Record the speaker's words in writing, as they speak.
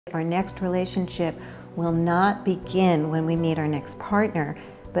Our next relationship will not begin when we meet our next partner,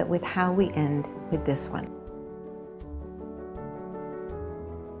 but with how we end with this one.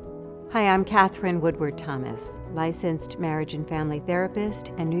 Hi, I'm Katherine Woodward Thomas, licensed marriage and family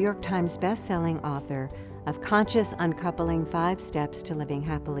therapist and New York Times best-selling author of Conscious Uncoupling: 5 Steps to Living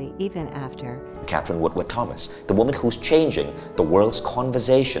Happily Even After. Katherine Woodward Thomas, the woman who's changing the world's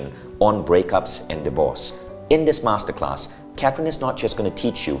conversation on breakups and divorce. In this masterclass, Katherine is not just going to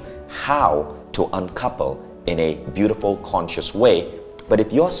teach you how to uncouple in a beautiful, conscious way, but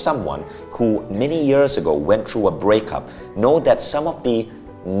if you're someone who many years ago went through a breakup, know that some of the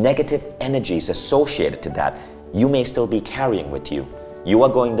negative energies associated to that you may still be carrying with you. You are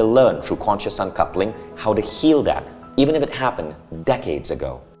going to learn through conscious uncoupling how to heal that, even if it happened decades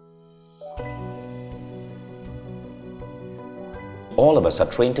ago. All of us are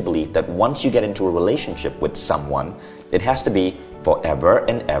trained to believe that once you get into a relationship with someone, it has to be forever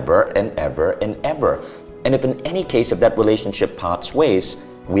and ever and ever and ever. And if in any case of that relationship parts ways,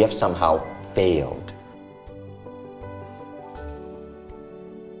 we have somehow failed.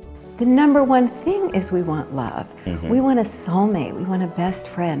 The number one thing is we want love. We want a soulmate, we want a best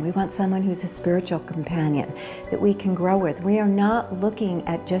friend, we want someone who's a spiritual companion that we can grow with. We are not looking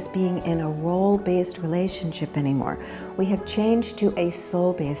at just being in a role-based relationship anymore. We have changed to a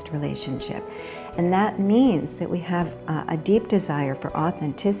soul-based relationship. And that means that we have a deep desire for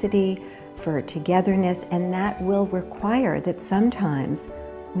authenticity, for togetherness, and that will require that sometimes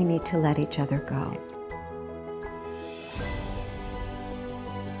we need to let each other go.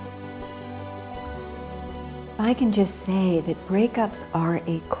 I can just say that breakups are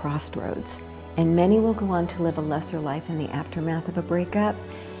a crossroads, and many will go on to live a lesser life in the aftermath of a breakup.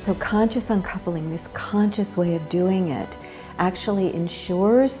 So conscious uncoupling, this conscious way of doing it, actually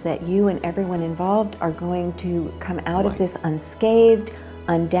ensures that you and everyone involved are going to come out of this unscathed,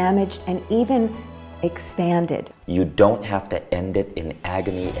 undamaged, and even expanded. You don't have to end it in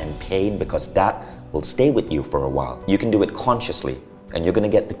agony and pain, because that will stay with you for a while. You can do it consciously, and you're going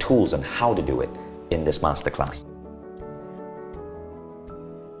to get the tools on how to do it in this masterclass.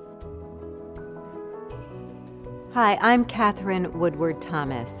 Hi, I'm Katherine Woodward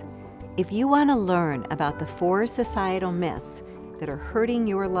Thomas. If you want to learn about the 4 societal myths that are hurting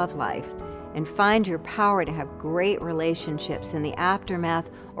your love life and find your power to have great relationships in the aftermath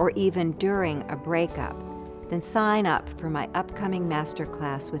or even during a breakup, then sign up for my upcoming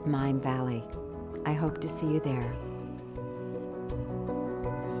masterclass with Mindvalley. I hope to see you there.